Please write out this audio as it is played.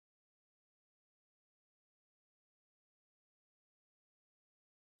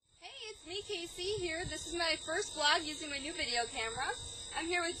It's me, Casey, here. This is my first vlog using my new video camera. I'm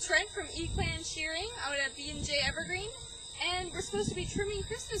here with Trent from E-Clan Shearing out at B&J Evergreen, and we're supposed to be trimming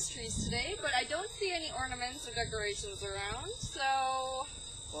Christmas trees today, but I don't see any ornaments or decorations around, so...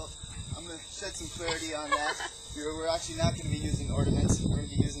 Well, I'm going to shed some clarity on that. We're actually not going to be using ornaments. We're going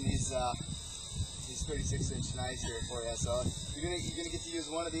to be using these 36-inch knives here for you, so you're going to get to use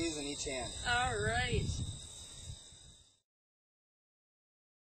one of these in each hand. All right.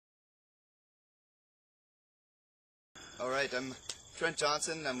 Alright, I'm Trent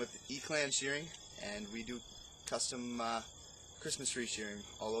Johnson. I'm with E-Clan Shearing, and we do custom Christmas tree shearing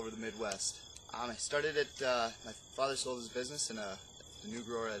all over the Midwest. I started at, my father sold his business, and the new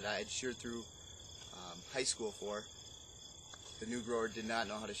grower that I had sheared through high school for. The new grower did not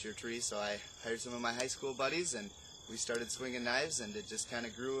know how to shear trees, so I hired some of my high school buddies, and we started swinging knives, and it just kind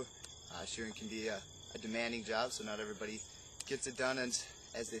of grew. Shearing can be a demanding job, so not everybody gets it done as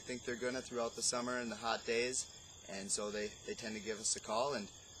they think they're going to throughout the summer and the hot days. And so they tend to give us a call, and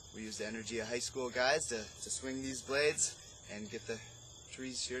we use the energy of high school guys to swing these blades and get the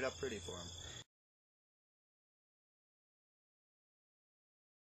trees sheared up pretty for them.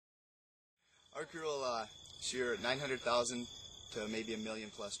 Our crew will shear 900,000 to maybe 1 million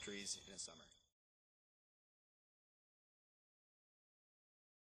plus trees in a summer.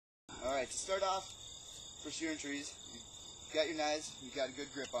 Alright, to start off for shearing trees, you've got your knives, you've got a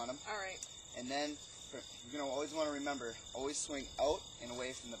good grip on them. Alright. And then you're going to always want to remember, always swing out and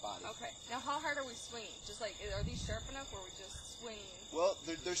away from the body. Okay. Now how hard are we swinging? Just like, are these sharp enough or are we just swinging? Well,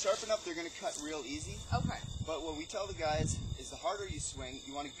 they're sharp enough, they're going to cut real easy. Okay. But what we tell the guys is the harder you swing,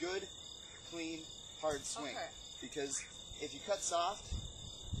 you want a good, clean, hard swing. Okay. Because if you cut soft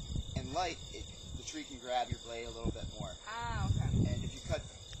and light, the tree can grab your blade a little bit more. Ah, okay. And if you cut,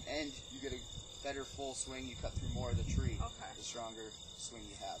 and you get a better full swing, you cut through more of the tree, okay, the stronger swing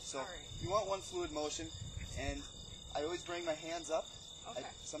you have. So right, you want one fluid motion, and I always bring my hands up. Okay.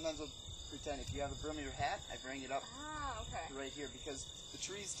 Sometimes I'll pretend, if you have a brim of your hat, I bring it up okay, right here, because the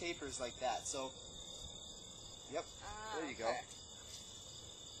tree's tapers like that. So, yep, there you okay, go.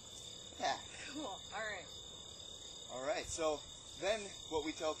 Yeah. Cool, alright. Alright, so then what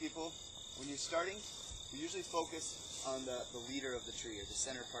we tell people, when you're starting, we usually focus on the leader of the tree, or the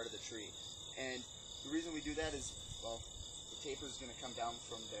center part of the tree. And the reason we do that is, well, the taper is going to come down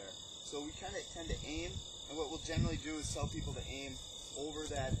from there. So we kind of tend to aim, and what we'll generally do is tell people to aim over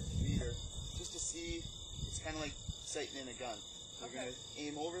that leader, just to see. It's kind of like sighting in a gun. You're going to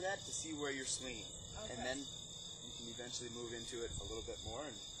aim over that to see where you're swinging. Okay. And then you can eventually move into it a little bit more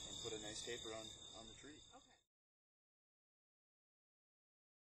and put a nice taper on the tree.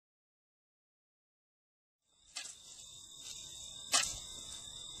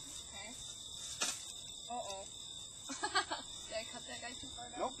 Okay. Uh-oh. Did I cut that guy too far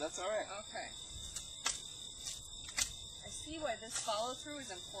down? Nope, that's all right. Okay. I see why this follow-through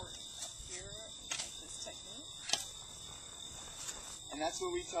is important up here, like this technique. And that's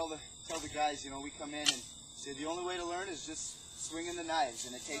what we tell the guys. You know, we come in and say the only way to learn is just swinging the knives,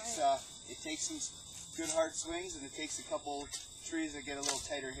 and it takes some good hard swings, and it takes a couple trees that get a little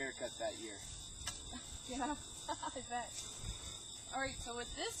tighter haircut that year. Yeah, I bet. All right, so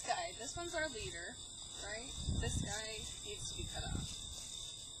with this guy, this one's our leader. Right? This guy needs to be cut off.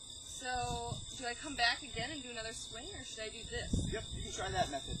 So, do I come back again and do another swing, or should I do this? Yep, you can try that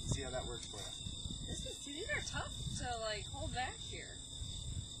method and see how that works for you. See, these are tough to, like, hold back here.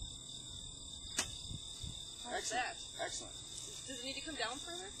 How's that? Excellent. Does it need to come down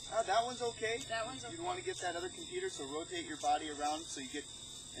further? That one's okay. That one's okay. You want to get that other computer, so rotate your body around so you get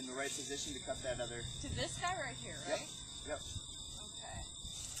in the right position to cut that other. To this guy right here, right? Yep. Okay.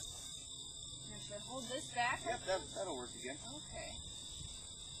 Should I hold this back? Yep, that'll work again. Okay.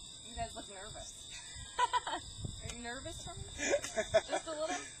 You guys look nervous. Are you nervous for me? Just a little?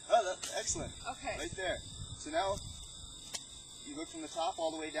 Oh, that's excellent. Okay. Right there. So now, you look from the top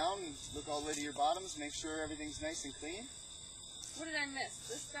all the way down, and look all the way to your bottoms, make sure everything's nice and clean. What did I miss?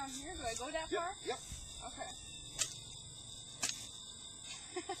 This down here? Do I go that far? Yep. Okay.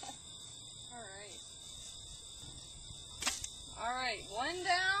 Alright, one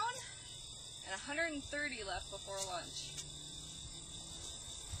down. And 130 left before lunch.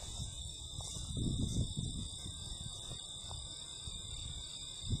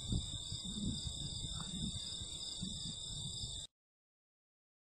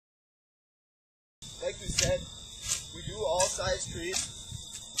 Like we said, we do all size trees,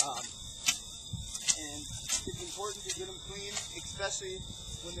 and it's important to get them clean, especially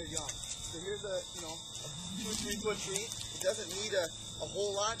when they're young. So here's a 2 or 3 foot tree. It doesn't need a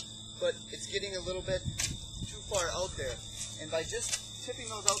whole lot, but it's getting a little bit too far out there. And by just tipping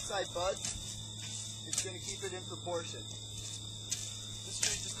those outside buds, it's going to keep it in proportion. This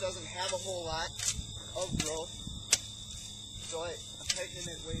tree just doesn't have a whole lot of growth, so I'm tightening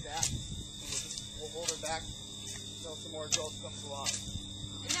it way back, and we'll hold her back until some more growth comes along.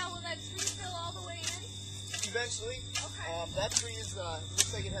 And now will that tree fill all the way in? Eventually. Okay. That tree is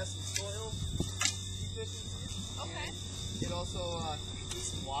looks like it has some soil deficiencies. Okay. It also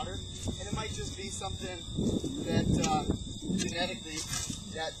needs some water, and it might just be something that genetically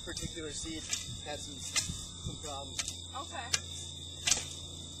that particular seed had some problems. Okay.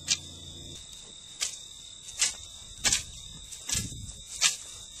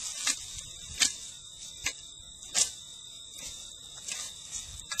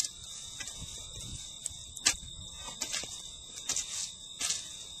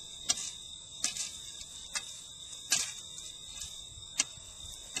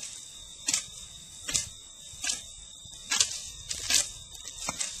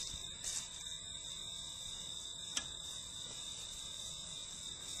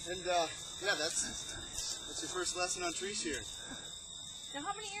 And yeah, that's your first lesson on tree shearing. Now,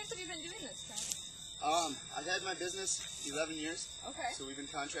 how many years have you been doing this, Trent? I've had my business 11 years. Okay. So we've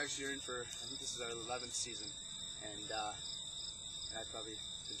been contract shearing for, I think this is our 11th season, and I've probably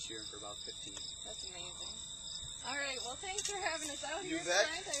been shearing for about 15. That's amazing. All right. Well, thanks for having us out You here, bet.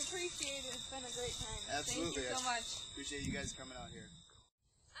 Trent. I appreciate it. It's been a great time. Absolutely. Thank you so much. Appreciate you guys coming out here.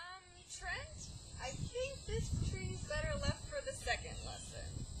 Trent, I think this tree's better left for the second lesson.